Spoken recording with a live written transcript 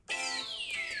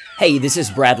Hey, this is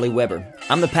Bradley Weber.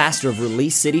 I'm the pastor of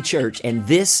Release City Church, and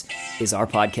this is our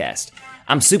podcast.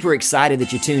 I'm super excited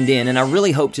that you tuned in, and I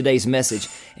really hope today's message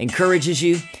encourages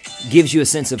you, gives you a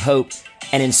sense of hope,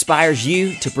 and inspires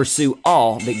you to pursue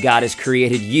all that God has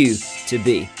created you to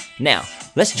be. Now,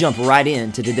 let's jump right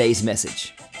into today's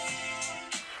message.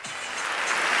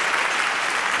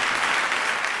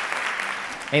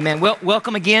 Amen. Well,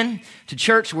 welcome again to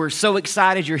church. We're so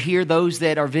excited you're here. Those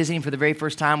that are visiting for the very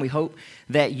first time, we hope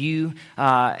that you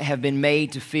have been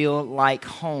made to feel like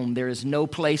home. There is no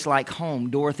place like home.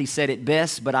 Dorothy said it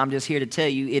best, but I'm just here to tell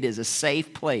you it is a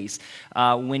safe place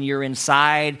when you're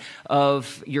inside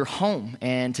of your home.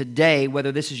 And today,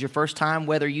 whether this is your first time,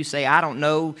 whether you say, I don't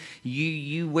know,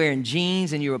 you wearing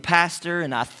jeans and you're a pastor,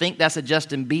 and I think that's a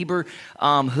Justin Bieber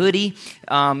hoodie.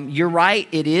 You're right,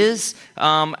 it is.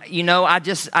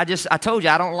 I told you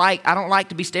I don't like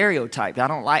to be stereotyped.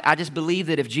 I just believe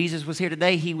that if Jesus was here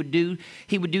today, he would do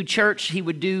church, he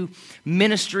would do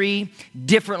ministry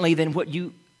differently than what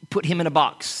you put him in a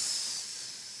box.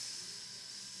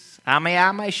 I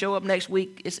may show up next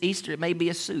week. It's Easter. It may be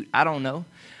a suit. I don't know.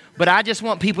 But I just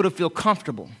want people to feel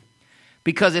comfortable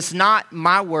because it's not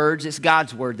my words, it's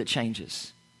God's word that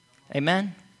changes.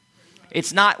 Amen?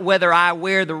 It's not whether I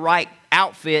wear the right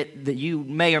outfit that you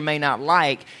may or may not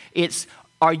like. It's,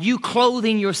 are you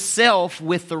clothing yourself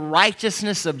with the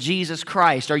righteousness of Jesus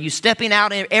Christ? Are you stepping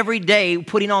out every day,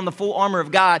 putting on the full armor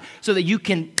of God so that you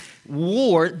can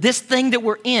war this thing that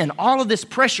we're in, all of this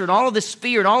pressure and all of this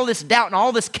fear and all of this doubt and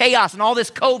all this chaos and all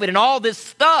this COVID and all this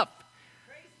stuff?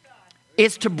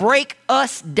 It's to break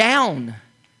us down.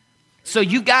 So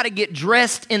you've got to get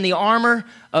dressed in the armor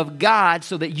of God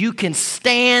so that you can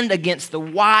stand against the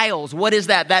wiles. What is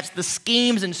that? That's the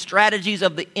schemes and strategies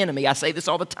of the enemy. I say this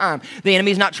all the time. The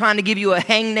enemy is not trying to give you a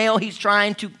hangnail. He's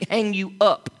trying to hang you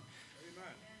up.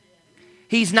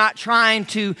 He's not trying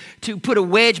to put a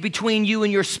wedge between you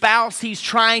and your spouse. He's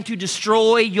trying to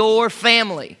destroy your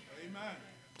family.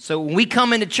 So when we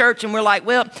come into church and we're like,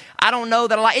 well, I don't know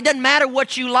that I like. It doesn't matter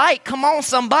what you like. Come on,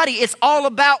 somebody. It's all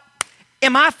about,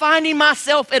 am I finding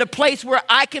myself at a place where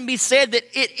I can be said that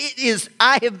it is,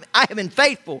 I have been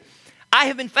faithful. I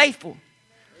have been faithful.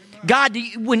 God,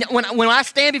 when I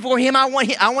stand before him, I want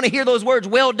to hear those words,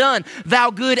 well done, thou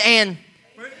good and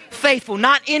faithful,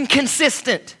 not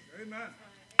inconsistent.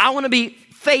 I want to be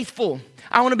faithful.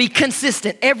 I want to be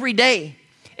consistent every day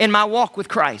in my walk with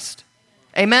Christ.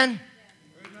 Amen?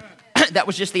 That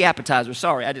was just the appetizer.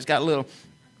 Sorry, I just got a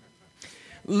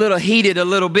little heated a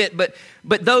little bit, but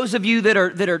those of you that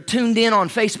are tuned in on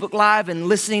Facebook Live and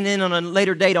listening in on a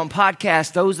later date on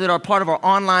podcast, those that are part of our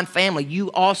online family,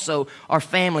 you also are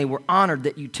family. We're honored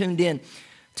that you tuned in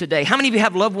today. How many of you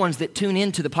have loved ones that tune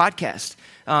in to the podcast?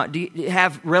 Do you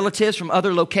have relatives from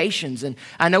other locations? And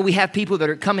I know we have people that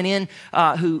are coming in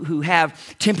who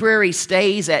have temporary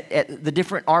stays at the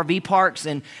different RV parks,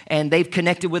 and they've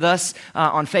connected with us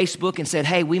on Facebook and said,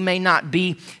 hey, we may not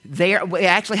be there. We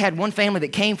actually had one family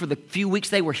that came for the few weeks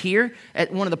they were here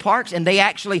at one of the parks, and they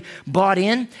actually bought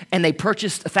in and they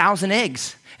purchased 1,000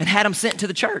 eggs and had them sent to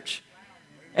the church.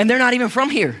 And they're not even from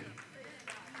here.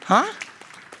 Huh?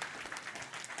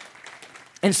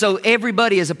 And so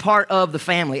everybody is a part of the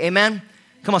family. Amen?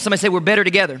 Come on, somebody say we're better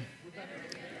together.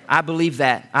 I believe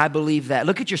that. I believe that.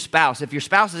 Look at your spouse. If your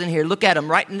spouse is in here, look at them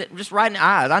just right in the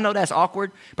eyes. I know that's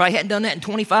awkward. Probably hadn't done that in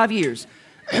 25 years.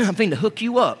 I'm thinking to hook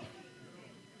you up.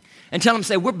 And tell them,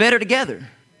 say, we're better together.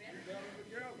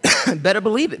 Better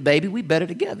believe it, baby. We better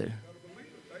together.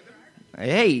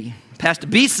 Hey, Pastor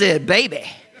B said, baby.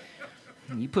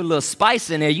 You put a little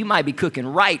spice in there, you might be cooking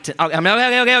right.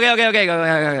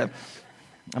 Okay.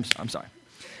 I'm sorry.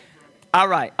 All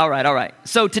right.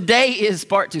 So today is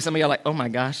part 2. Some of y'all are like, oh my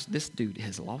gosh, this dude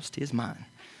has lost his mind.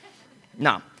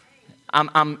 No,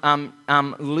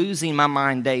 I'm losing my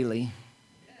mind daily,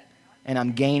 and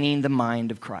I'm gaining the mind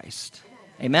of Christ.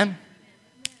 Amen?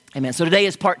 Amen. So today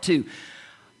is part 2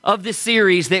 of this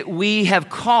series that we have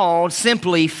called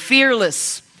simply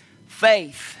Fearless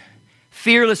Faith.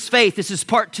 Fearless faith. This is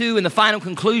part 2 and the final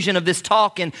conclusion of this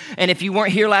talk. And if you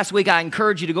weren't here last week, I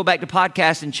encourage you to go back to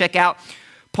podcast and check out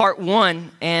part 1.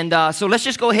 And so let's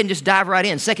just go ahead and just dive right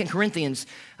in. 2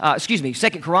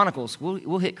 Chronicles.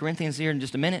 We'll hit Corinthians here in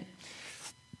just a minute.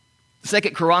 2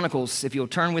 Chronicles, if you'll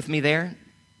turn with me there,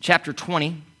 chapter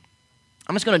 20.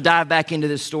 I'm just going to dive back into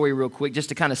this story real quick just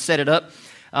to kind of set it up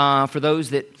for those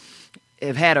that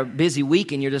have had a busy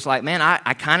week and you're just like, man,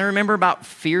 I kind of remember about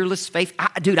fearless faith.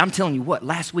 Dude, I'm telling you what,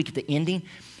 last week at the ending,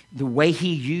 the way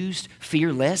he used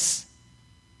fearless.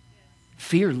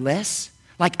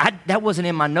 Like that wasn't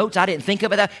in my notes. I didn't think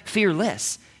about that.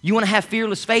 Fearless. You want to have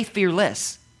fearless faith?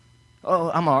 Fearless.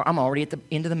 Oh, I'm already at the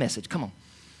end of the message. Come on.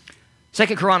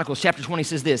 2 Chronicles chapter 20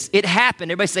 says this. It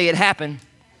happened. Everybody say it happened.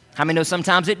 How many know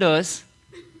sometimes it does?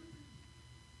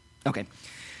 Okay.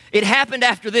 It happened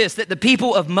after this that the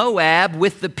people of Moab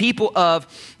with the people of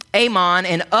Ammon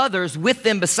and others with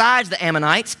them besides the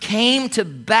Ammonites came to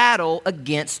battle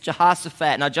against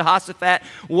Jehoshaphat. Now Jehoshaphat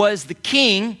was the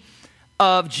king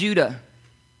of Judah.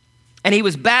 And he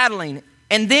was battling.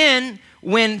 And then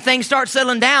when things start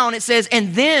settling down, it says,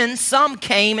 and then some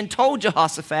came and told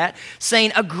Jehoshaphat,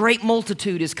 saying, a great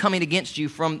multitude is coming against you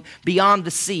from beyond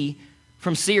the sea,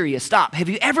 from Syria. Stop. Have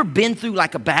you ever been through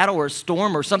like a battle or a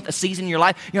storm or something, a season in your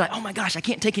life? You're like, oh my gosh, I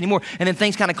can't take anymore. And then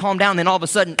things kind of calm down. And then all of a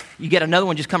sudden, you get another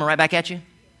one just coming right back at you.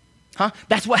 Huh?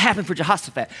 That's what happened for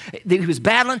Jehoshaphat. He was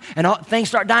battling and things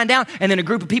start dying down. And then a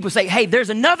group of people say, hey, there's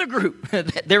another group.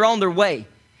 They're on their way.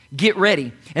 Get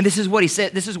ready. And this is what he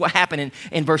said. This is what happened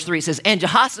in verse 3. It says, and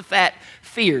Jehoshaphat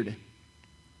feared.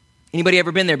 Anybody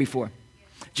ever been there before?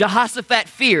 Jehoshaphat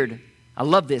feared. I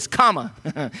love this, comma.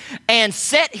 And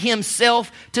set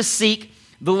himself to seek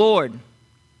the Lord.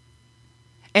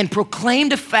 And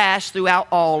proclaimed a fast throughout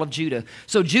all of Judah.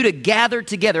 So Judah gathered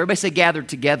together. Everybody say gathered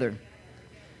together.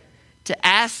 To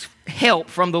ask help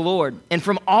from the Lord. And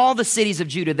from all the cities of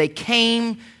Judah, they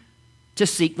came to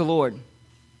seek the Lord.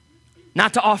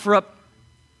 Not to offer up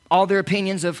all their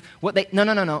opinions of what they,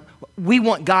 no. We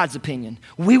want God's opinion.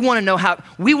 We want to know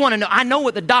I know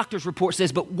what the doctor's report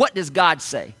says, but what does God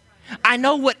say? I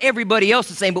know what everybody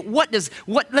else is saying, but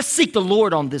let's seek the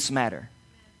Lord on this matter.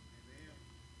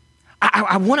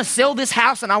 I want to sell this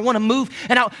house and I want to move,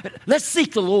 and let's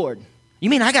seek the Lord. You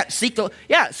mean I got to seek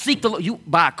the Lord? You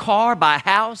buy a car, buy a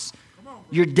house.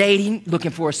 You're dating,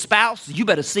 looking for a spouse. You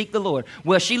better seek the Lord.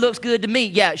 Well, she looks good to me.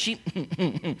 Yeah, she...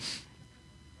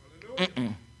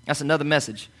 That's another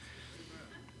message.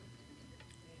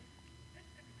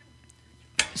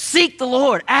 Seek the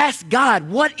Lord. Ask God,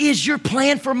 what is your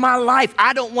plan for my life?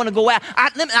 I don't want to go out.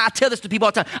 I tell this to people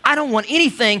all the time. I don't want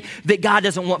anything that God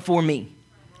doesn't want for me.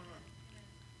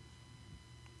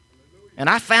 And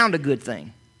I found a good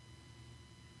thing.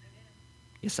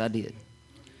 Yes, I did.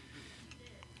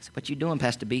 So what you doing,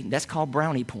 Pastor B? That's called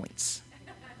brownie points.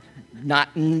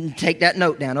 Take that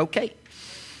note down, okay?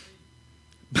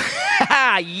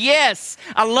 Yes,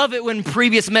 I love it when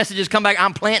previous messages come back.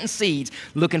 I'm planting seeds,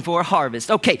 looking for a harvest.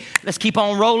 Okay, let's keep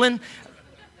on rolling.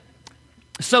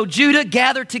 So Judah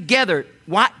gathered together.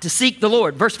 What? To seek the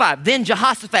Lord. Verse 5. Then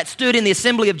Jehoshaphat stood in the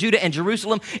assembly of Judah and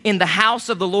Jerusalem in the house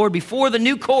of the Lord before the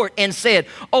new court and said,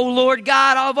 O Lord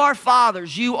God of our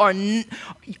fathers,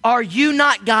 are you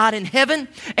not God in heaven?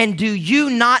 And do you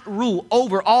not rule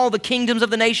over all the kingdoms of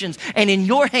the nations? And in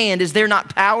your hand is there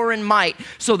not power and might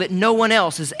so that no one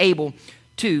else is able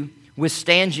to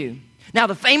withstand you? Now,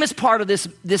 the famous part of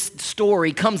this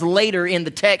story comes later in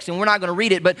the text, and we're not going to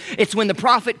read it, but it's when the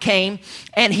prophet came,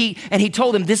 and he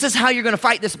told them, this is how you're going to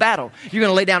fight this battle. You're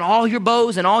going to lay down all your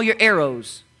bows and all your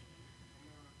arrows.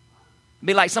 It'd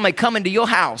be like somebody coming to your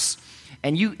house,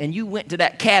 and you went to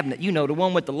that cabinet, the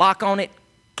one with the lock on it,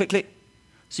 click, click,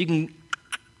 so you can,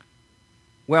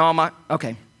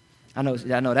 okay, I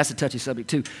know, that's a touchy subject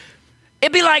too.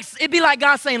 It'd be like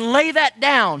God saying, lay that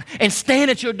down and stand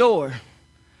at your door.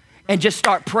 And just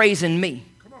start praising me.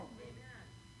 Come on.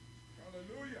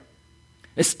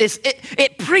 Hallelujah.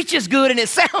 It preaches good and it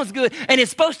sounds good and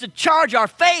it's supposed to charge our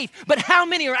faith. But how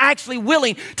many are actually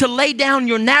willing to lay down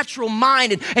your natural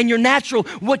mind and your natural,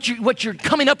 what you're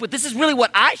coming up with? This is really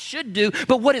what I should do,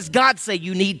 but what does God say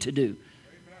you need to do? Amen.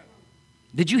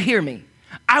 Did you hear me?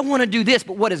 I want to do this,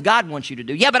 but what does God want you to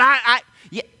do? Yeah, but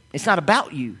it's not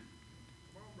about you.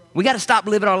 We got to stop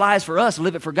living our lives for us,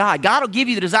 live it for God. God will give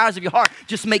you the desires of your heart.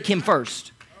 Just make him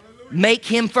first. Hallelujah. Make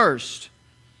him first.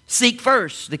 Seek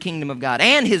first the kingdom of God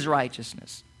and his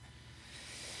righteousness.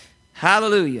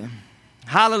 Hallelujah.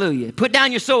 Hallelujah. Put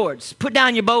down your swords. Put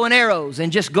down your bow and arrows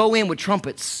and just go in with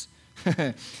trumpets.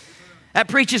 That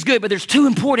preaches good, but there's two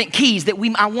important keys that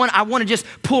I want to just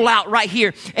pull out right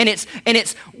here. And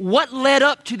it's what led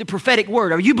up to the prophetic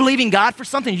word. Are you believing God for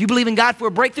something? Are you believing God for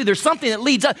a breakthrough? There's something that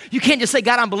leads up. You can't just say,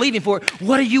 God, I'm believing for it.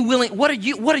 What are you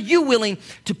willing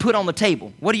to put on the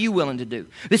table? What are you willing to do?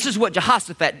 This is what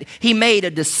Jehoshaphat, he made a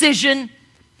decision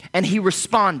and he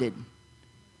responded.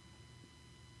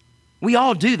 We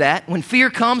all do that. When fear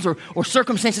comes or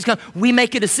circumstances come, we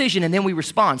make a decision and then we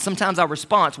respond. Sometimes our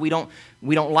response, we don't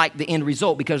like the end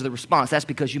result because of the response. That's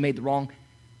because you made the wrong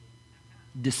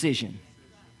decision.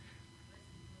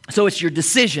 So it's your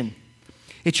decision.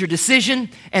 It's your decision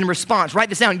and response. Write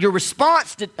this down. Your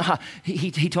response,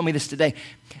 he told me this today.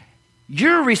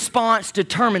 Your response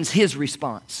determines his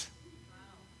response.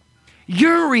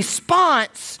 Your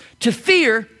response to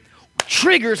fear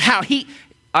triggers how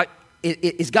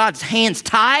is God's hands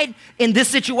tied in this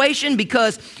situation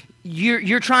because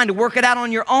you're trying to work it out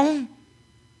on your own?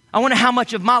 I wonder how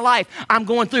much of my life I'm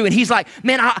going through. And he's like,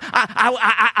 man,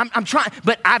 I'm trying,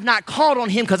 but I've not called on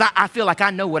him because I feel like I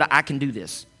know what I can do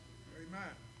this.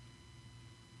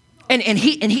 Amen. And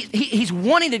he's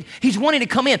wanting to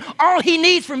come in. All he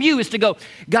needs from you is to go,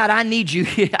 God, I need you.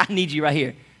 I need you right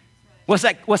here. What's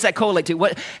that correlate to?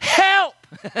 What? Help.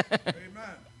 Amen.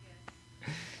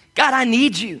 God, I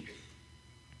need you.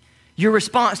 Your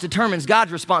response determines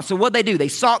God's response. So what they do, they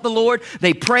sought the Lord,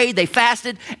 they prayed, they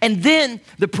fasted, and then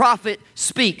the prophet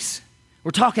speaks.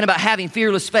 We're talking about having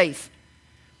fearless faith.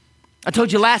 I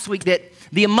told you last week that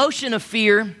the emotion of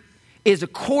fear is a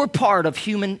core part of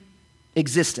human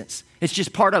existence. It's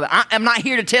just part of it. I'm not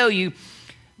here to tell you,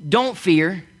 don't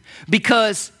fear,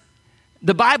 because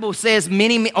the Bible says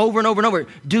over and over and over,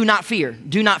 do not fear,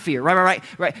 right.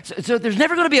 So there's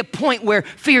never going to be a point where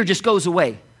fear just goes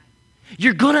away.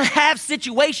 You're going to have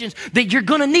situations that you're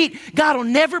going to need. God will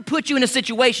never put you in a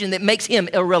situation that makes him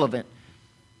irrelevant.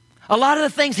 A lot of the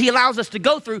things he allows us to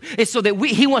go through is so that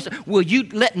he wants to, will you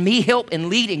let me help and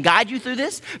lead and guide you through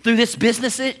this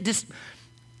business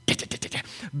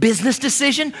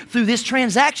decision, through this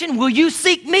transaction? Will you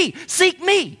seek me? Seek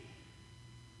me.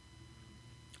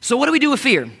 So what do we do with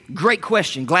fear? Great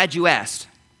question. Glad you asked.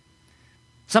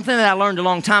 Something that I learned a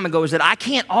long time ago is that I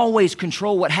can't always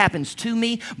control what happens to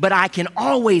me, but I can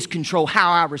always control how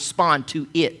I respond to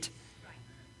it.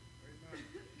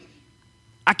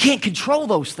 I can't control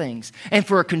those things. And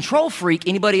for a control freak,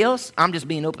 anybody else, I'm just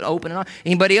being open and honest.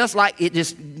 Anybody else like it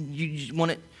just, you just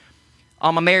want it?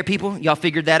 All my married people, y'all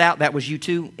figured that out? That was you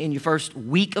too in your first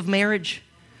week of marriage?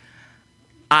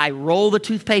 I roll the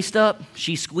toothpaste up,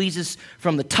 she squeezes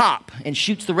from the top and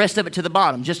shoots the rest of it to the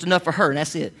bottom, just enough for her, and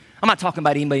that's it. I'm not talking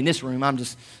about anybody in this room, I'm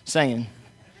just saying.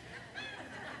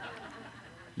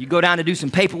 You go down to do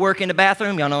some paperwork in the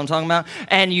bathroom, y'all know what I'm talking about,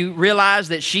 and you realize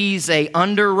that she's a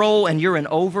under roll and you're an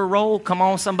over roll. Come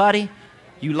on, somebody.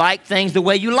 You like things the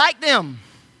way you like them.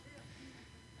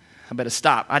 I better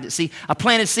stop. I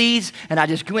planted seeds and I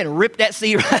just went and ripped that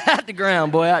seed right out the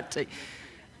ground, boy. Let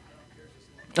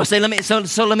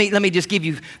me just give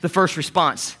you the first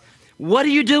response. What do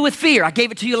you do with fear? I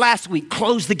gave it to you last week.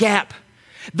 Close the gap.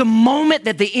 The moment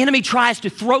that the enemy tries to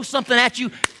throw something at you,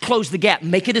 close the gap.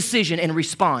 Make a decision and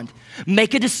respond.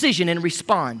 Make a decision and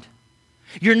respond.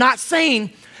 You're not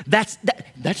saying that's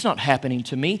not happening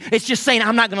to me. It's just saying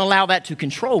I'm not going to allow that to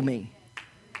control me.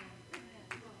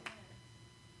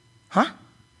 Huh?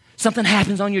 Something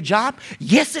happens on your job?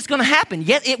 Yes, it's going to happen.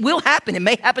 Yes, it will happen. It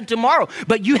may happen tomorrow.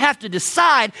 But you have to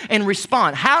decide and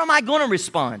respond. How am I going to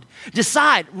respond?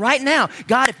 Decide right now.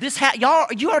 God, if this y'all,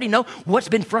 you already know what's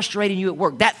been frustrating you at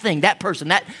work. That thing, that person,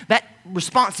 that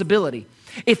responsibility.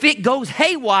 If it goes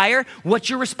haywire, what's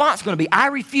your response going to be? I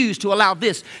refuse to allow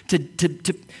this to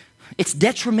it's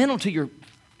detrimental to your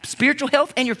spiritual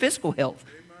health and your physical health.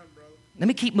 Amen, brother. Let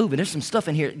me keep moving. There's some stuff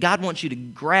in here God wants you to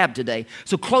grab today.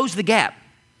 So close the gap.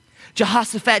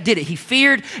 Jehoshaphat did it. He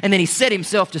feared, and then he set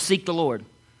himself to seek the Lord.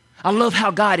 I love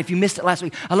how God, if you missed it last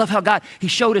week, I love how God, he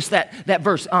showed us that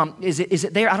verse. Is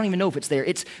it there? I don't even know if it's there.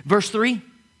 It's verse 3,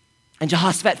 and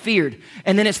Jehoshaphat feared.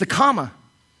 And then it's the comma.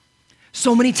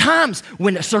 So many times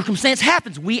when a circumstance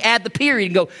happens, we add the period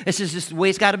and go, this is just the way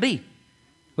it's got to be.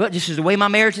 Well, this is the way my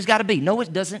marriage has got to be. No,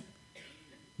 it doesn't.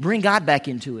 Bring God back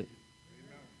into it.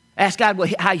 Ask God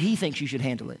how he thinks you should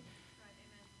handle it.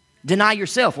 Deny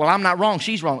yourself. Well, I'm not wrong.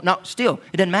 She's wrong. No, still,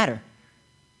 it doesn't matter.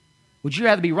 Would you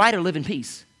rather be right or live in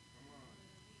peace?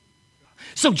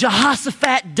 So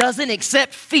Jehoshaphat doesn't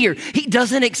accept fear. He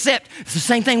doesn't accept. It's the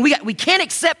same thing. We can't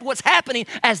accept what's happening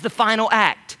as the final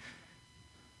act.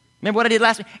 Remember what I did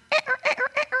last week?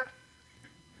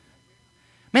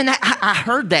 Man, I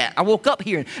heard that. I woke up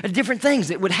hearing different things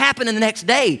that would happen in the next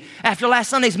day after last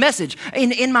Sunday's message.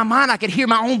 In my mind, I could hear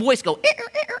my own voice go,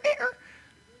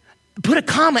 Put a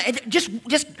comma and just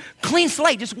clean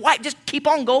slate, just keep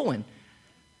on going.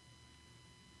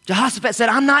 Jehoshaphat said,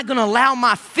 I'm not going to allow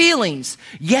my feelings.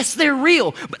 Yes, they're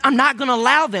real, but I'm not going to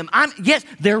allow them. Yes,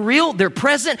 they're real, they're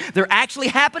present, they're actually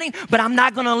happening, but I'm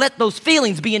not going to let those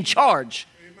feelings be in charge.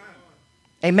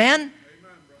 Amen? Amen?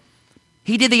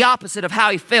 He did the opposite of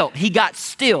how he felt. He got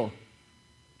still.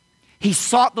 He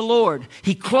sought the Lord.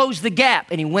 He closed the gap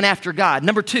and he went after God.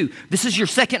 Number 2, this is your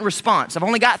second response. I've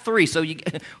only got 3, so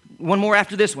one more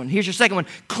after this one. Here's your second one.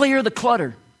 Clear the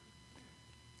clutter.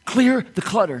 Clear the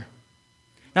clutter.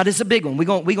 Now, this is a big one. We're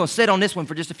going to sit on this one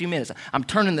for just a few minutes. I'm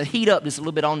turning the heat up just a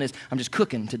little bit on this. I'm just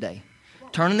cooking today.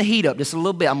 Turning the heat up just a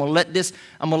little bit. I'm going to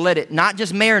let it not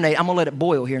just marinate. I'm going to let it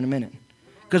boil here in a minute.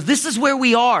 Because this is where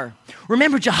we are.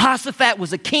 Remember, Jehoshaphat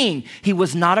was a king. He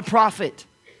was not a prophet.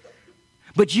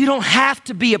 But you don't have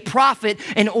to be a prophet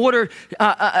in order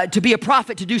to be a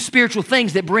prophet to do spiritual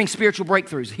things that bring spiritual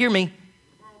breakthroughs. Hear me.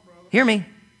 Hear me.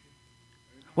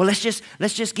 Well, let's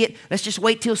just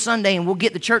wait till Sunday and we'll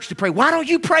get the church to pray. Why don't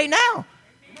you pray now?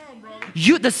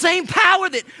 The same power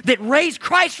that raised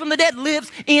Christ from the dead lives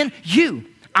in you.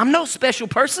 I'm no special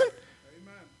person.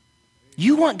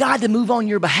 You want God to move on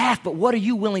your behalf, but what are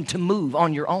you willing to move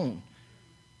on your own?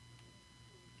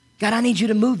 God, I need you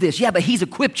to move this. Yeah, but he's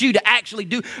equipped you to actually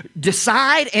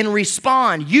decide and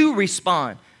respond. You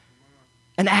respond.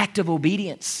 An act of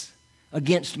obedience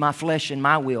against my flesh and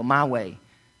my will, my way.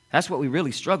 That's what we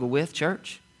really struggle with,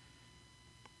 church.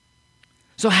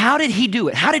 So how did he do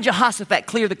it? How did Jehoshaphat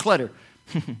clear the clutter?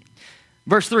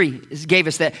 Verse 3 gave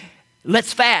us that.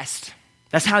 Let's fast.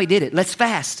 That's how he did it. Let's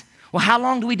fast. Well, how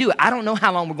long do we do it? I don't know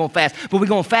how long we're going to fast, but we're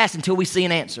going to fast until we see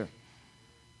an answer.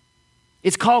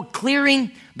 It's called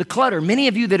clearing the clutter. Many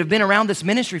of you that have been around this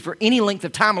ministry for any length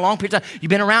of time, a long period of time, you've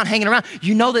been around, hanging around,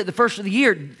 you know that the first of the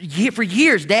year, for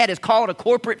years, Dad has called a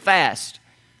corporate fast.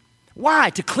 Why?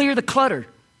 To clear the clutter.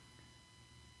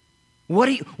 What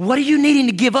are you needing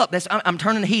to give up? I'm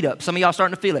turning the heat up. Some of y'all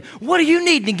starting to feel it. What are you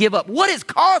needing to give up? What is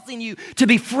causing you to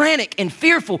be frantic and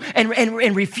fearful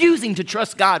and refusing to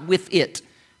trust God with it?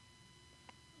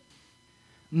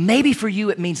 Maybe for you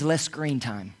it means less screen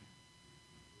time.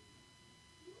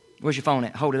 Where's your phone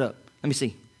at? Hold it up. Let me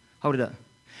see. Hold it up.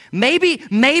 Maybe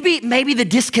the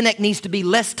disconnect needs to be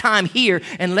less time here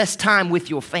and less time with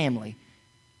your family.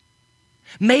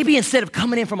 Maybe instead of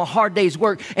coming in from a hard day's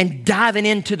work and diving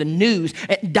into the news,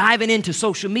 and diving into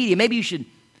social media, maybe you should,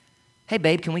 hey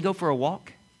babe, can we go for a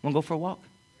walk? Want to go for a walk?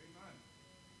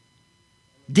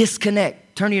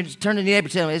 Disconnect. Turn to your neighbor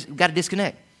and tell him, got to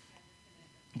disconnect.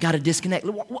 Got to disconnect.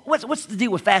 What's the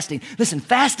deal with fasting? Listen,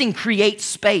 fasting creates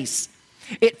space.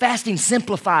 Fasting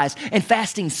simplifies and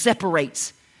fasting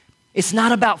separates. It's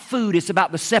not about food, it's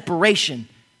about the separation.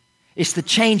 It's the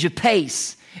change of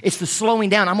pace. It's the slowing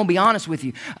down. I'm going to be honest with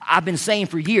you. I've been saying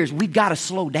for years, we've got to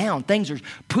slow down. Things are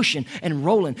pushing and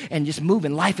rolling and just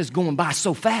moving. Life is going by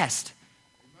so fast.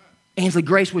 Amen. Ainsley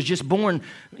Grace was just born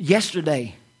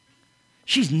yesterday.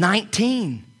 She's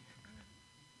 19.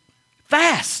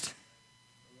 Fast.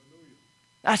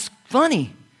 That's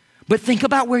funny. But think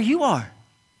about where you are.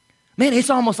 Man, it's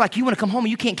almost like you want to come home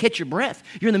and you can't catch your breath.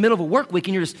 You're in the middle of a work week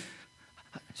and you're just...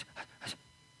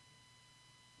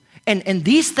 And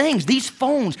these things, these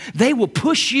phones, they will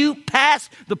push you past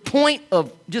the point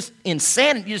of just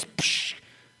insanity. You just... Psh.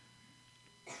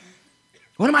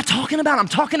 What am I talking about? I'm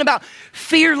talking about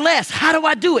fearless. How do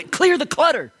I do it? Clear the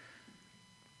clutter.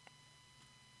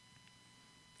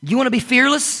 You want to be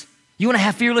fearless? You want to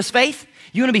have fearless faith?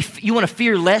 You want to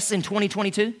fear less in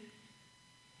 2022?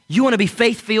 You want to be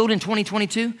faith-filled in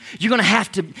 2022? You're going to have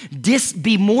to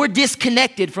be more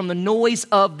disconnected from the noise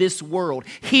of this world.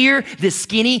 Hear this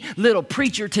skinny little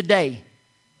preacher today.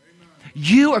 Amen.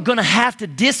 You are going to have to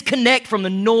disconnect from the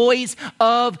noise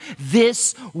of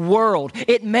this world.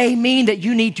 It may mean that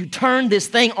you need to turn this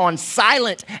thing on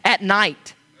silent at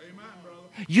night. Amen,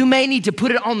 brother. You may need to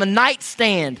put it on the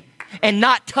nightstand and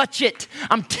not touch it.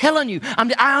 I'm telling you,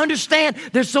 I understand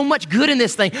there's so much good in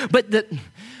this thing, but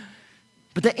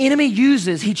the enemy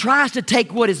he tries to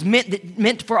take what is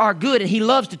meant for our good, and he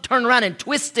loves to turn around and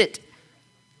twist it.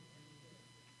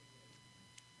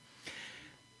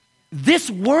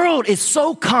 This world is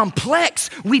so complex.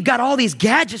 We've got all these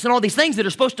gadgets and all these things that are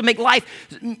supposed to make life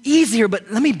easier,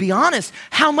 but let me be honest,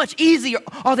 how much easier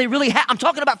are they really? I'm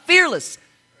talking about fearless.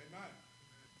 Amen.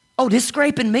 Oh, this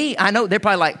scraping me. I know they're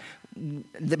probably like,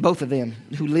 both of them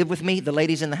who live with me, the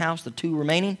ladies in the house, the two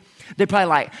remaining, they're probably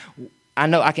like, I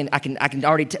know I can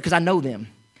already, because I know them.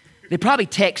 They're probably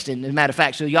texting, as a matter of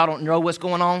fact, so y'all don't know what's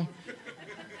going on.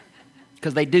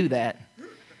 Because they do that.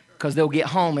 Because they'll get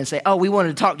home and say, oh, we wanted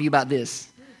to talk to you about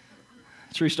this.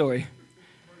 True story.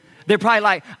 They're probably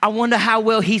like, I wonder how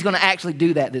well he's going to actually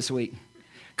do that this week.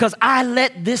 Because I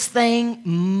let this thing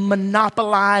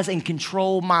monopolize and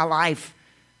control my life.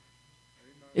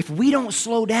 If we don't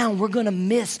slow down, we're going to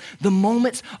miss the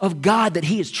moments of God that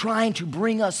he is trying to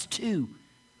bring us to.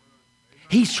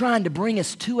 He's trying to bring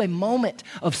us to a moment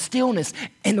of stillness,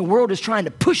 and the world is trying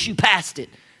to push you past it.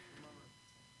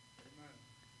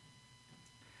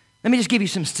 Let me just give you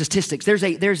some statistics. There's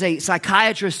a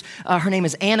psychiatrist. Her name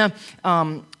is Anna.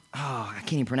 I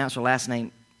can't even pronounce her last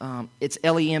name. It's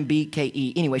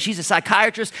Lembke. Anyway, she's a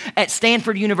psychiatrist at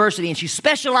Stanford University, and she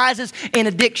specializes in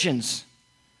addictions.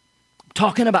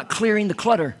 Talking about clearing the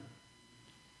clutter.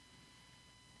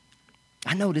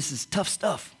 I know this is tough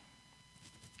stuff.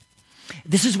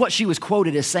 This is what she was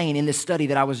quoted as saying in this study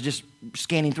that I was just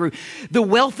scanning through. The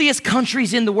wealthiest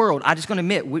countries in the world, I'm just going to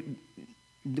admit,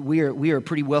 we are a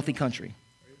pretty wealthy country.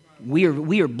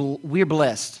 We're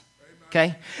blessed.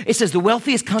 Okay? It says the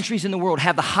wealthiest countries in the world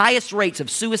have the highest rates of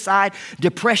suicide,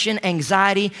 depression,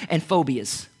 anxiety, and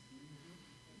phobias.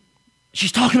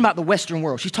 She's talking about the Western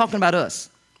world. She's talking about us.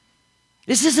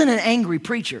 This isn't an angry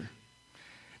preacher.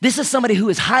 This is somebody who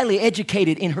is highly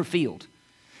educated in her field.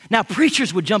 Now,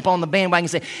 preachers would jump on the bandwagon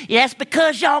and say, yes,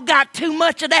 because y'all got too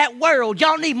much of that world.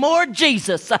 Y'all need more of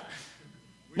Jesus.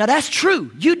 Now, that's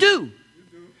true. You do.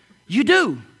 You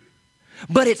do.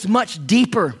 But it's much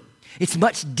deeper. It's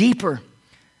much deeper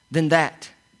than that.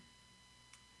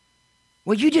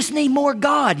 Well, you just need more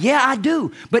God. Yeah, I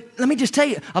do. But let me just tell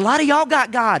you, a lot of y'all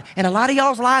got God, and a lot of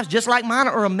y'all's lives, just like mine,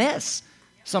 are a mess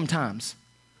sometimes.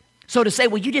 So to say,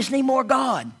 well, you just need more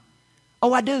God.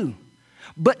 Oh, I do.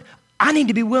 But I need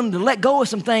to be willing to let go of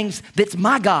some things that's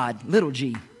my God, little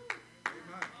g.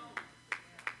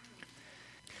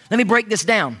 Let me break this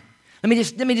down. Let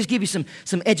me just give you some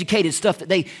educated stuff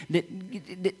that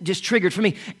just triggered for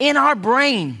me. In our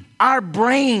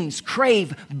brains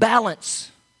crave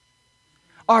balance.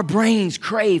 Our brains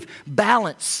crave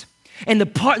balance. And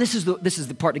this is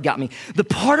the part that got me. The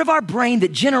part of our brain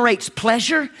that generates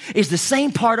pleasure is the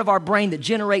same part of our brain that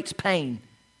generates pain.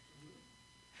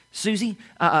 Susie,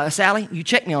 Sally, you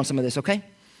check me on some of this, okay?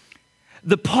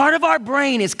 The part of our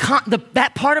brain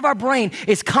that part of our brain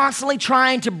is constantly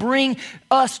trying to bring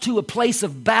us to a place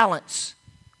of balance.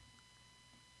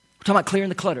 We're talking about clearing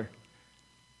the clutter.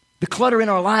 The clutter in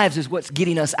our lives is what's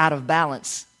getting us out of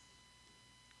balance.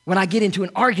 When I get into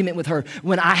an argument with her,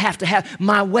 when I have to have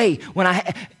my way, when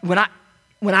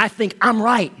I think I'm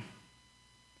right,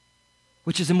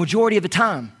 which is the majority of the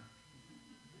time.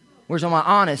 Where's all my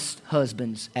honest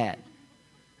husbands at?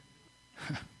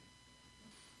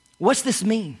 What's this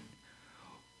mean?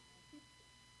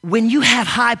 When you have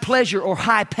high pleasure or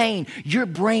high pain, your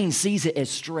brain sees it as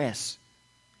stress.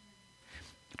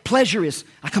 Pleasure is,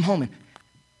 I come home and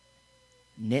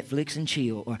Netflix and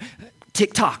chill, or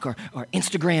TikTok or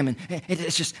Instagram, and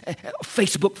it's just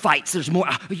Facebook fights. There's more.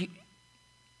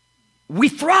 We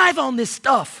thrive on this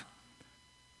stuff.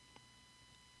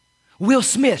 Will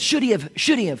Smith, should he have,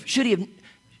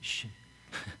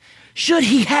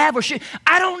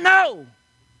 I don't know.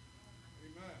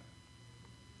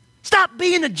 Stop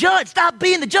being the judge. Stop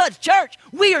being the judge. Church,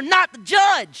 we are not the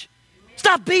judge.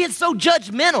 Stop being so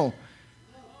judgmental.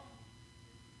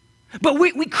 But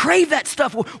we crave that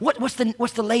stuff. What's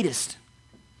the latest?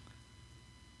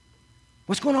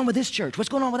 What's going on with this church? What's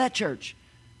going on with that church?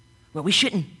 Well, we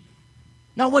shouldn't.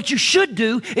 No, what you should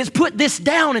do is put this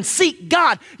down and seek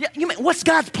God. What's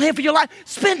God's plan for your life?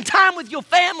 Spend time with your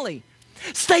family.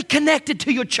 Stay connected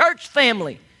to your church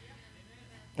family.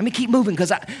 Let me keep moving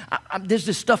because there's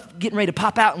this stuff getting ready to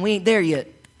pop out and we ain't there yet.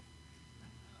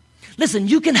 Listen,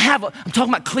 you can have I'm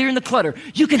talking about clearing the clutter.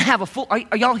 You can have a full, are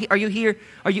you here?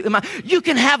 You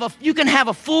can have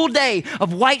a full day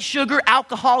of white sugar,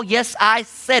 alcohol. Yes, I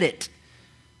said it.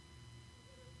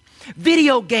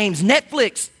 Video games,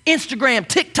 Netflix, Instagram,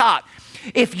 TikTok.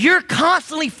 If you're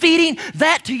constantly feeding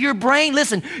that to your brain,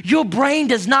 listen, your brain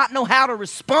does not know how to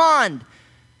respond.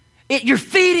 You're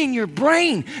feeding your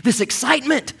brain this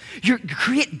excitement. You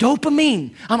create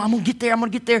dopamine. I'm going to get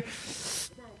there.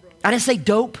 I didn't say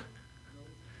dope.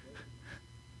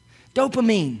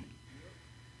 Dopamine.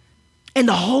 And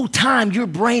the whole time your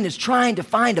brain is trying to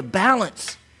find a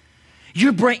balance.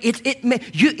 Your brain, it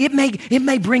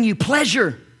may bring you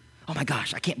pleasure. Oh my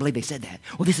gosh, I can't believe they said that.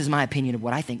 Well, this is my opinion of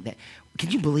what I think that. Can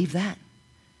you believe that?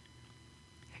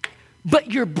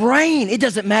 But your brain, it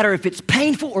doesn't matter if it's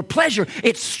painful or pleasure,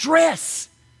 it's stress.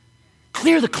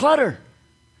 Clear the clutter.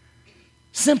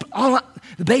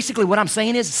 Basically what I'm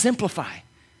saying is simplify.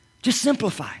 Just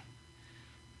simplify.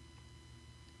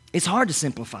 It's hard to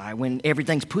simplify when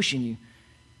everything's pushing you.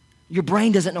 Your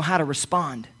brain doesn't know how to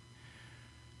respond.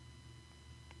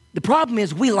 The problem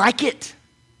is we like it.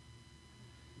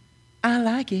 I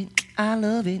like it. I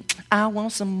love it. I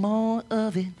want some more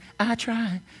of it. I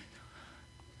try.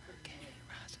 Okay.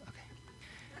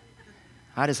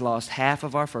 I just lost half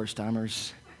of our first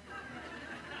timers.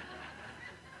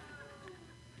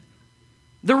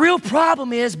 The real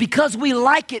problem is because we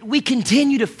like it, we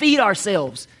continue to feed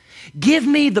ourselves. Give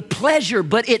me the pleasure,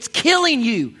 but it's killing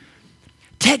you.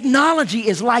 Technology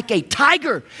is like a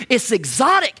tiger. It's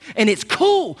exotic and it's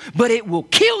cool, but it will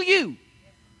kill you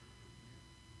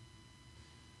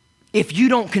if you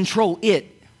don't control it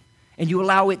and you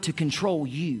allow it to control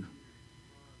you.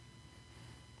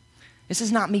 This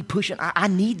is not me pushing. I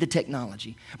need the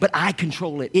technology, but I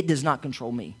control it. It does not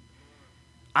control me.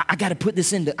 I got to put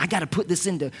this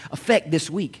into effect this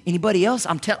week. Anybody else?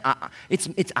 I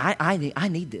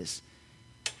need this.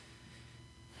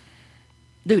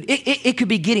 Dude, it could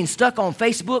be getting stuck on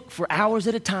Facebook for hours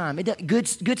at a time. Good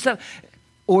stuff.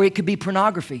 Or it could be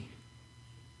pornography.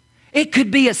 It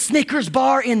could be a Snickers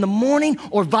bar in the morning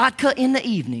or vodka in the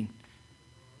evening.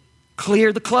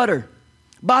 Clear the clutter.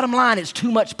 Bottom line, it's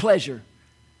too much pleasure.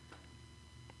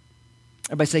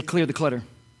 Everybody say, clear the clutter.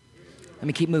 Let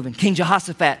me keep moving. King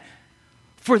Jehoshaphat,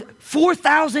 for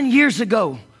 4,000 years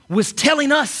ago, was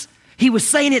telling us, he was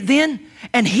saying it then,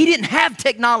 and he didn't have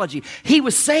technology. He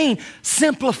was saying,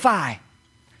 simplify.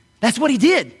 That's what he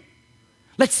did.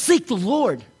 Let's seek the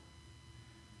Lord.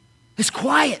 It's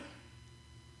quiet.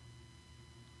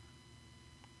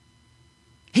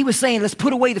 He was saying, let's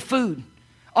put away the food.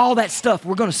 All that stuff,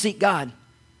 we're going to seek God.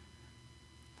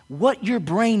 What your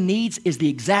brain needs is the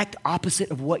exact opposite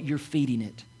of what you're feeding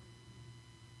it.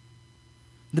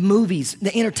 The movies,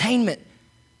 the entertainment.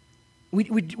 We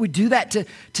do that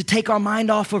to take our mind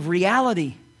off of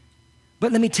reality.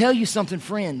 But let me tell you something,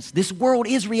 friends. This world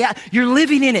is reality. You're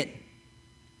living in it.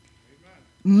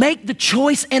 Amen. Make the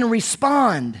choice and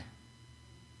respond.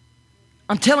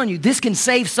 I'm telling you, this can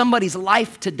save somebody's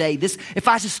life today. If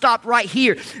I just stopped right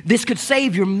here, this could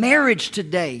save your marriage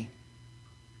today.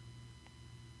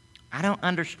 I don't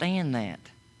understand that.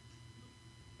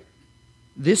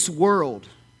 This world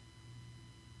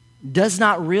does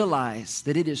not realize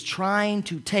that it is trying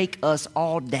to take us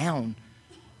all down.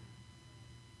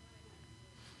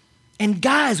 And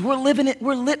guys, we're living it.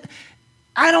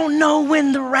 I don't know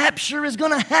when the rapture is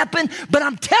going to happen, but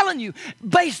I'm telling you,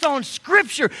 based on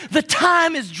Scripture, the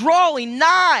time is drawing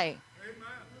nigh. Amen.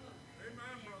 Amen,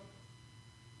 brother.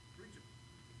 Preach it.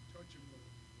 Touch him,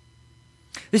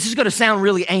 brother. This is going to sound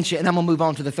really ancient, and I'm going to move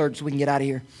on to the third so we can get out of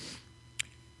here.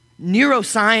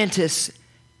 Neuroscientists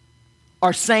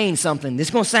are saying something. This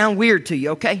is going to sound weird to you,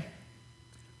 okay?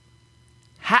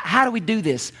 How do we do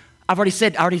this? I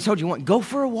already told you one. Go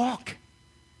for a walk.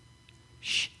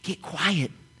 Shh, get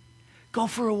quiet. Go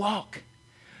for a walk.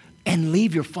 And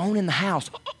leave your phone in the house.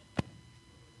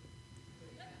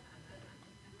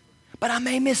 But I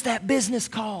may miss that business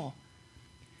call.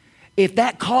 If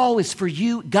that call is for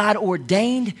you, God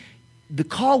ordained, the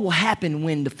call will happen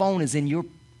when the phone is in your...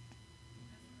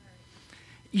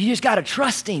 You just got to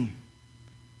trust Him.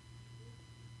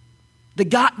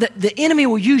 The enemy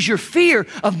will use your fear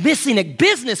of missing a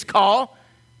business call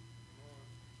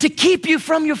to keep you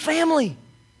from your family.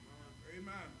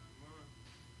 Amen.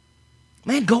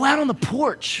 Man, go out on the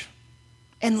porch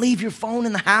and leave your phone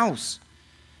in the house.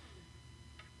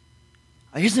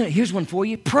 Here's one for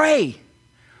you. Pray.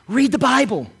 Read the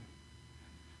Bible. Amen.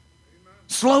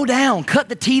 Slow down. Cut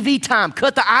the TV time.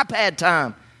 Cut the iPad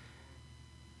time.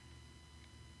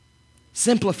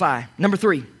 Simplify. Number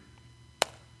 3.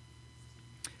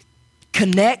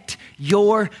 Connect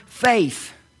your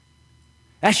faith.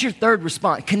 That's your third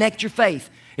response. Connect your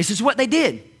faith. This is what they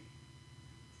did.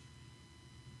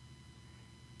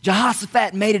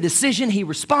 Jehoshaphat made a decision. He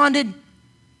responded.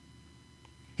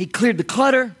 He cleared the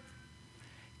clutter.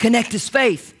 Connect his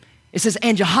faith. It says,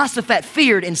 and Jehoshaphat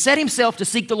feared and set himself to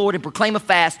seek the Lord and proclaim a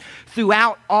fast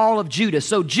throughout all of Judah.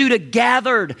 So Judah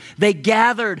gathered. They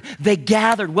gathered.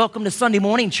 Welcome to Sunday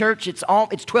morning, church. It's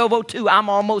 12:02. I'm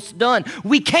almost done.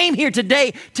 We came here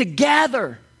today to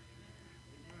gather.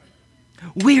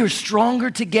 We are stronger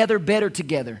together, better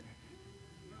together.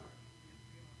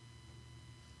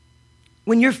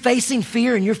 When you're facing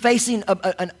fear and you're facing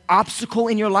an obstacle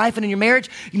in your life and in your marriage,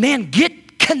 man,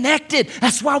 get connected.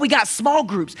 That's why we got small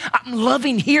groups. I'm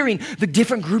loving hearing the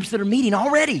different groups that are meeting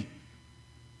already.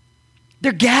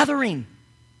 They're gathering.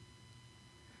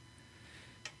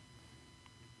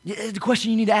 The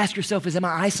question you need to ask yourself is, am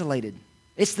I isolated?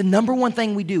 It's the number one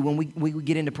thing we do when we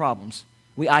get into problems.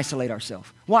 We isolate ourselves.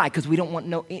 Why? Because we don't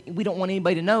want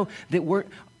anybody to know that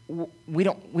we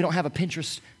don't have a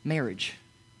Pinterest marriage.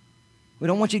 We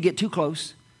don't want you to get too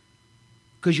close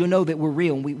because you'll know that we're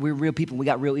real and we're real people and we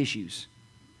got real issues.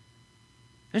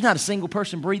 There's not a single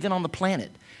person breathing on the planet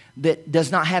that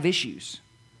does not have issues.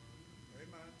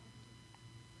 Amen.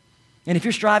 And if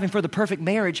you're striving for the perfect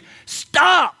marriage,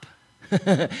 stop!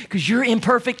 Because you're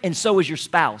imperfect and so is your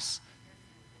spouse.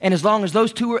 And as long as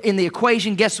those two are in the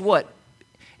equation, guess what?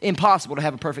 Impossible to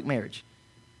have a perfect marriage.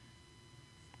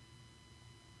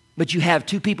 But you have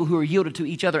two people who are yielded to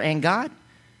each other and God,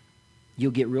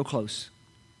 you'll get real close.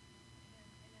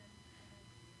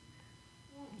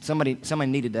 Somebody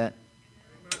needed that.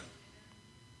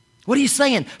 What are you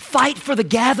saying? Fight for the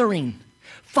gathering.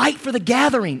 Fight for the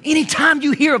gathering. Anytime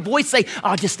you hear a voice say,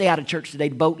 "Oh, just stay out of church today.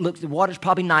 The water's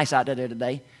probably nice out there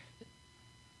today."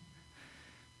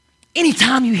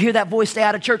 Anytime you hear that voice, stay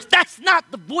out of church. That's not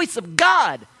the voice of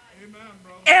God. Amen,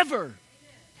 brother. Ever.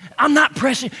 I'm not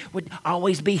pressing. Would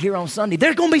always be here on Sunday.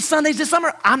 There's going to be Sundays this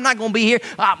summer. I'm not going to be here.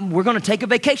 We're going to take a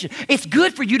vacation. It's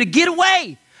good for you to get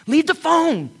away. Leave the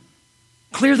phone.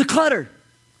 Clear the clutter.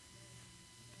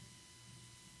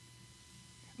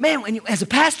 Man, as a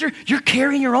pastor, you're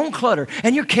carrying your own clutter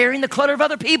and you're carrying the clutter of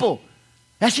other people.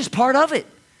 That's just part of it.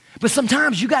 But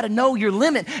sometimes you got to know your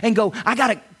limit and go, I got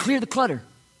to clear the clutter.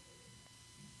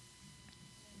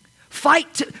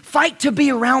 Fight to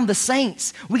be around the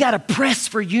saints. We got to press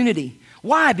for unity.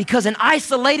 Why? Because an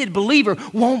isolated believer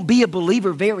won't be a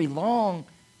believer very long.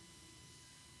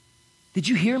 Did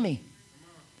you hear me?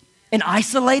 An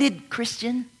isolated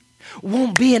Christian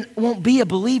won't be a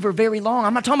believer very long.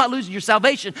 I'm not talking about losing your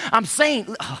salvation. I'm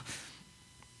saying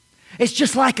it's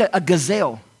just like a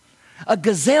gazelle. A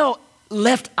gazelle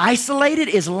left isolated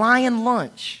is lion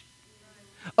lunch.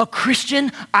 A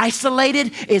Christian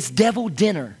isolated is devil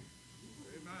dinner.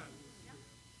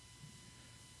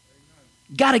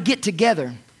 Got to get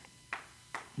together.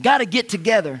 Got to get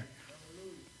together.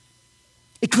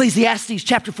 Ecclesiastes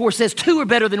chapter 4 says 2 are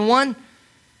better than 1.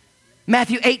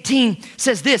 Matthew 18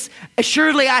 says this,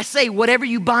 assuredly I say, whatever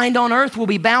you bind on earth will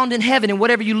be bound in heaven, and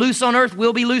whatever you loose on earth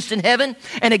will be loosed in heaven.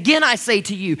 And again I say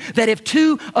to you, that if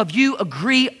 2 of you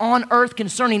agree on earth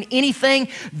concerning anything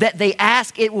that they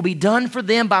ask, it will be done for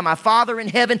them by my Father in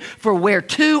heaven. For where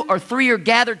 2 or 3 are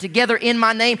gathered together in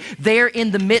my name, there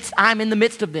in the midst, I'm in the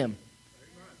midst of them.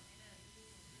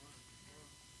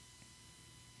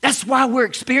 That's why we're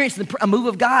experiencing a move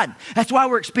of God. That's why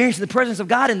we're experiencing the presence of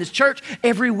God in this church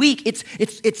every week.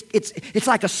 It's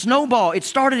like a snowball. It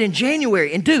started in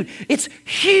January. And dude, it's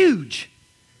huge.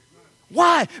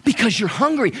 Why? Because you're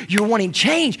hungry. You're wanting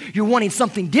change. You're wanting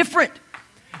something different.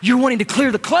 You're wanting to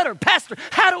clear the clutter. Pastor,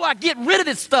 how do I get rid of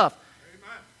this stuff?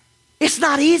 Amen. It's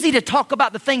not easy to talk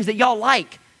about the things that y'all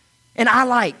like and I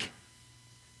like.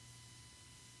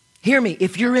 Hear me,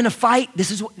 if you're in a fight,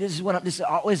 this is what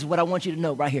I want you to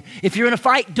know right here. If you're in a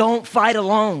fight, don't fight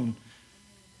alone.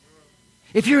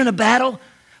 If you're in a battle,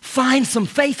 find some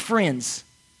faith friends.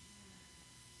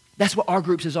 That's what our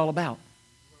groups is all about.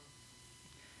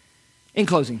 In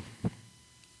closing,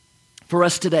 for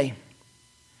us today,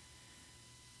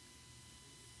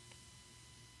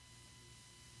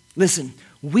 listen,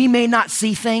 we may not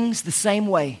see things the same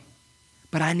way,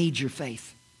 but I need your faith.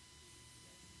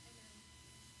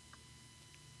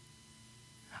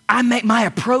 My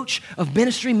approach of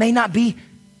ministry may not be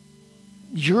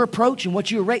your approach and what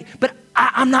you're raised, but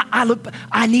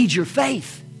I need your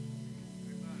faith.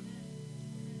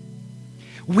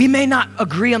 We may not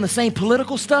agree on the same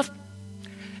political stuff.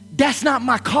 That's not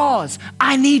my cause.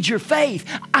 I need your faith.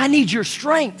 I need your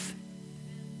strength.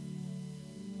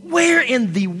 Where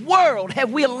in the world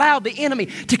have we allowed the enemy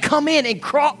to come in and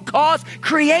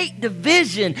create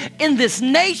division in this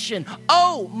nation?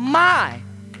 Oh my.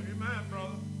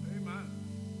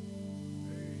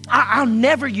 I'll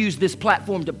never use this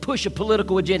platform to push a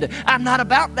political agenda. I'm not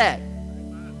about that.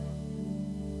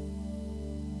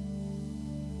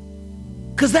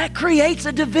 Because that creates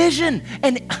a division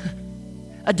and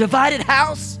a divided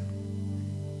house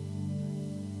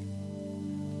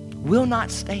will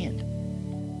not stand.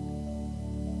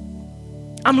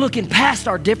 I'm looking past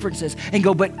our differences and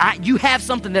go, but you have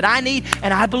something that I need,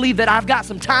 and I believe that I've got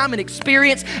some time and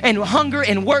experience and hunger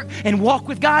and work and walk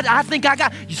with God. I think I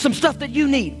got some stuff that you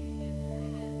need.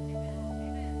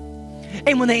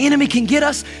 And when the enemy can get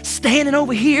us standing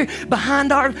over here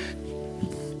behind our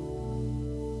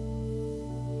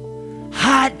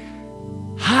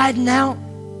hiding out.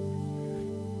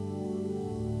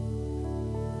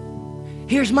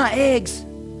 Here's my eggs.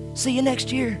 See you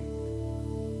next year.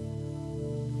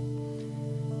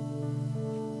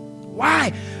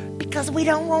 Why? Because we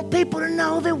don't want people to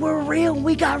know that we're real.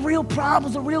 We got real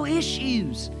problems and real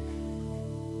issues.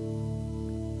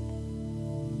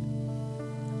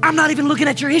 I'm not even looking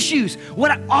at your issues.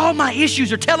 All my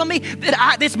issues are telling me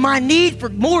that it's my need for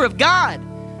more of God.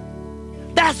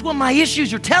 That's what my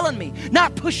issues are telling me.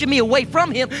 Not pushing me away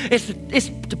from Him. It's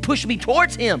to push me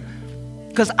towards Him.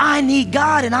 Because I need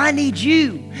God and I need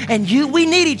you. And we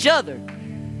need each other.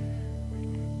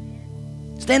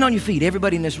 Stand on your feet,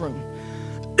 everybody in this room.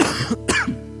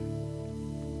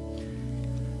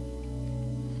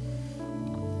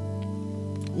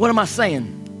 What am I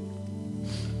saying?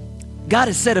 God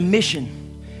has set a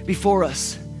mission before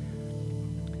us.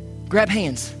 Grab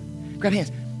hands. Grab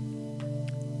hands.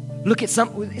 Look at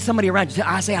somebody around you.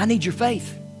 I say, I need your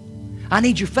faith. I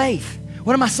need your faith.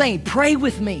 What am I saying? Pray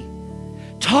with me.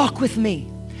 Talk with me.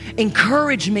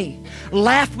 Encourage me.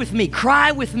 Laugh with me.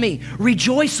 Cry with me.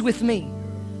 Rejoice with me.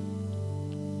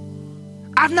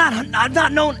 I've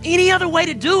not known any other way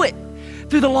to do it.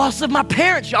 Through the loss of my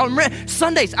parents, y'all remember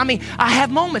Sundays. I mean, I have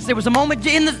moments. There was a moment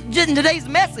in today's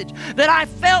message that I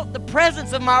felt the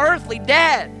presence of my earthly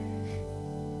dad.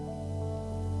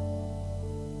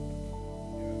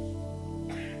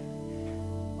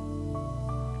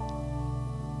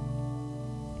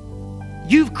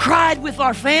 You've cried with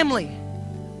our family.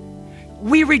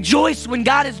 We rejoice when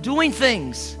God is doing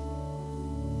things.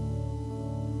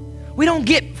 We don't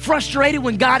get frustrated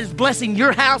when God is blessing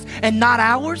your house and not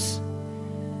ours.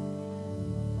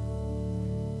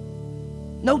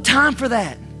 No time for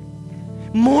that.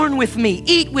 Mourn with me,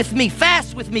 eat with me,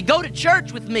 fast with me, go to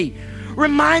church with me.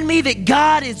 Remind me that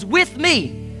God is with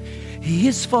me. He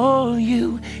is for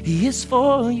you. He is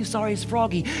for you. Sorry, it's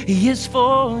froggy. He is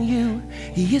for you.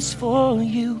 He is for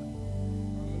you.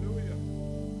 Hallelujah.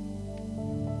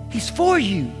 He's for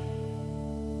you.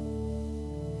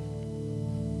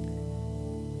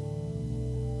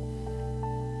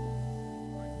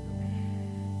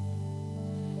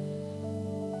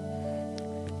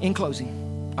 In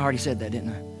closing, I already said that, didn't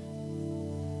I?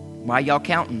 Why y'all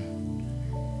counting?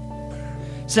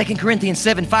 2 Corinthians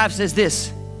 7:5 says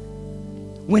this.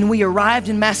 When we arrived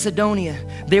in Macedonia,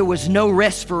 there was no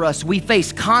rest for us. We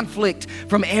faced conflict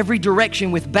from every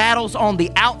direction with battles on the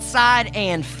outside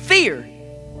and fear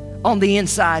on the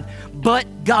inside.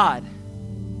 But God.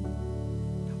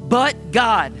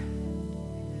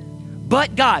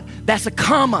 That's a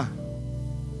comma.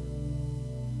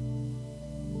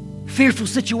 Fearful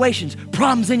situations,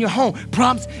 problems in your home,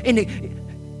 problems in the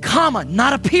comma,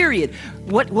 not a period.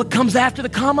 What comes after the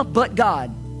comma? But God.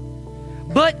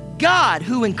 But God,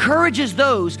 who encourages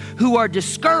those who are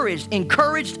discouraged,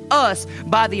 encouraged us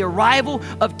by the arrival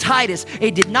of Titus.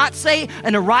 It did not say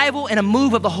an arrival and a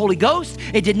move of the Holy Ghost.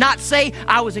 It did not say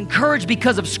I was encouraged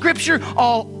because of Scripture,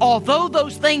 although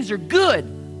those things are good.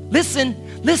 Listen.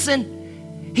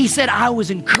 He said I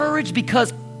was encouraged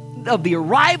because of the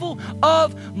arrival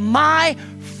of my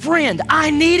friend. I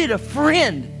needed a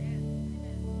friend.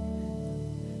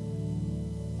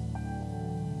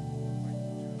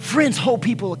 Friends hold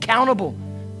people accountable.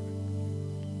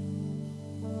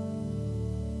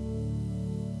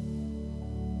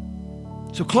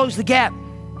 So close the gap,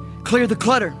 clear the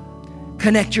clutter,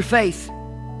 connect your faith.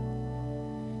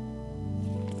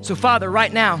 So Father,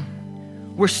 right now,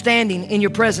 we're standing in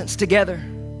your presence together,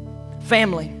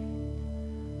 family.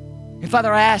 And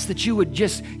Father, I ask that you would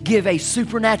just give a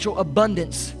supernatural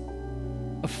abundance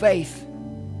of faith.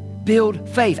 Build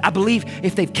faith. I believe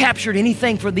if they've captured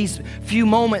anything for these few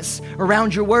moments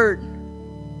around your word,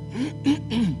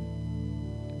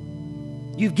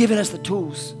 you've given us the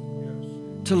tools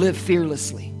to live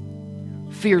fearlessly,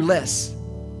 fearless.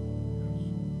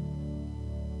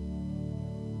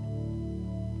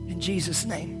 In Jesus'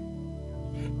 name.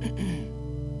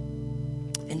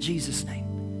 In Jesus' name.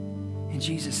 In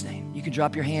Jesus' name. You can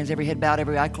drop your hands, every head bowed,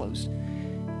 every eye closed.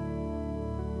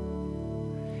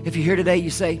 If you're here today,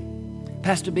 you say,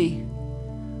 Pastor B,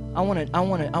 I want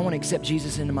to accept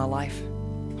Jesus into my life.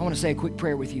 I want to say a quick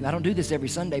prayer with you. I don't do this every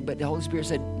Sunday, but the Holy Spirit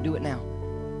said, do it now.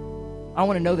 I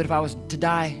want to know that if I was to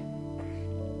die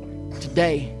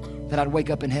today, that I'd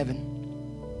wake up in heaven.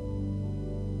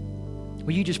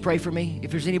 Will you just pray for me?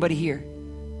 If there's anybody here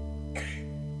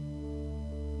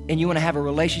and you want to have a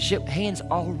relationship, hands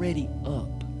already up.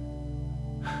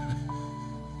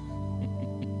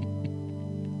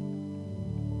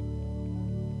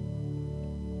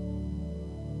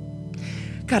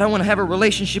 God, I want to have a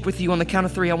relationship with you. On the count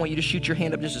of 3, I want you to shoot your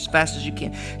hand up just as fast as you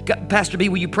can. God, Pastor B,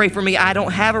 will you pray for me? I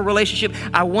don't have a relationship.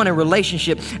 I want a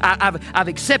relationship. I've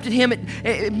accepted him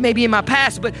maybe in my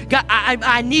past, but God,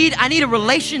 I need a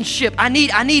relationship. I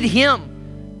need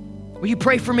him. Will you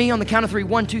pray for me on the count of 3?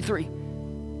 1, 2, 3.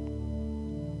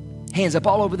 Hands up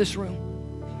all over this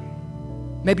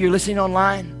room. Maybe you're listening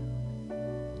online.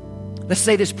 Let's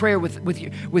say this prayer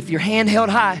with your hand held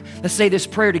high. Let's say this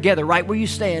prayer together right where you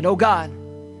stand. Oh God.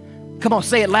 Come on,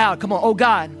 say it loud. Come on. Oh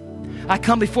God, I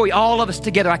come before you, all of us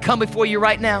together. I come before you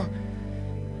right now,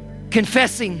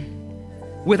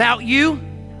 confessing without you,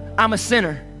 I'm a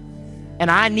sinner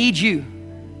and I need you.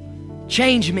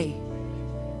 Change me.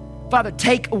 Father,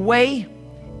 take away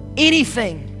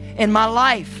anything in my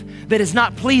life that is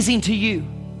not pleasing to you,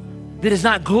 that does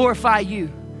not glorify you,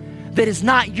 that is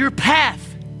not your path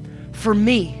for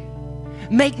me.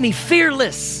 Make me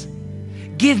fearless.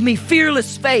 Give me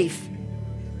fearless faith.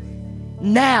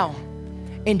 Now,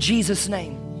 in Jesus'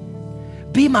 name,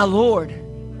 be my Lord,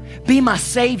 be my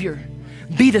Savior,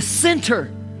 be the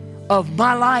center of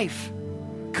my life.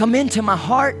 Come into my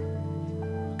heart,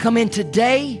 come in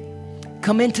today,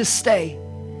 come in to stay,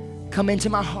 come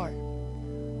into my heart.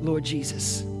 Lord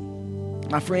Jesus.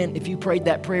 My friend, if you prayed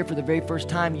that prayer for the very first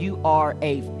time, you are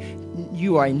a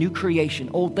new creation.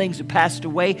 Old things have passed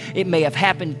away. It may have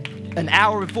happened an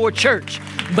hour before church,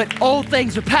 but old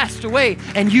things have passed away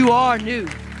and you are new.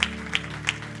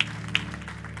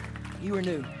 You are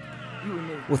new. You are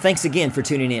new. Well, thanks again for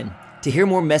tuning in. To hear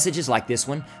more messages like this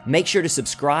one, make sure to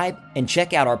subscribe and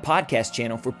check out our podcast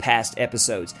channel for past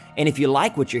episodes. And if you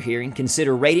like what you're hearing,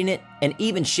 consider rating it and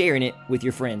even sharing it with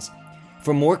your friends.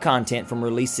 For more content from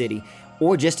Release City,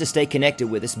 or just to stay connected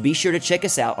with us, be sure to check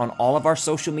us out on all of our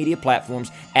social media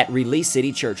platforms at Release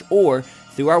City Church or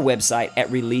through our website at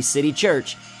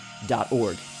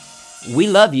releasecitychurch.org. We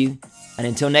love you, and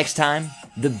until next time,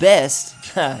 the best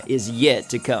is yet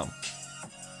to come.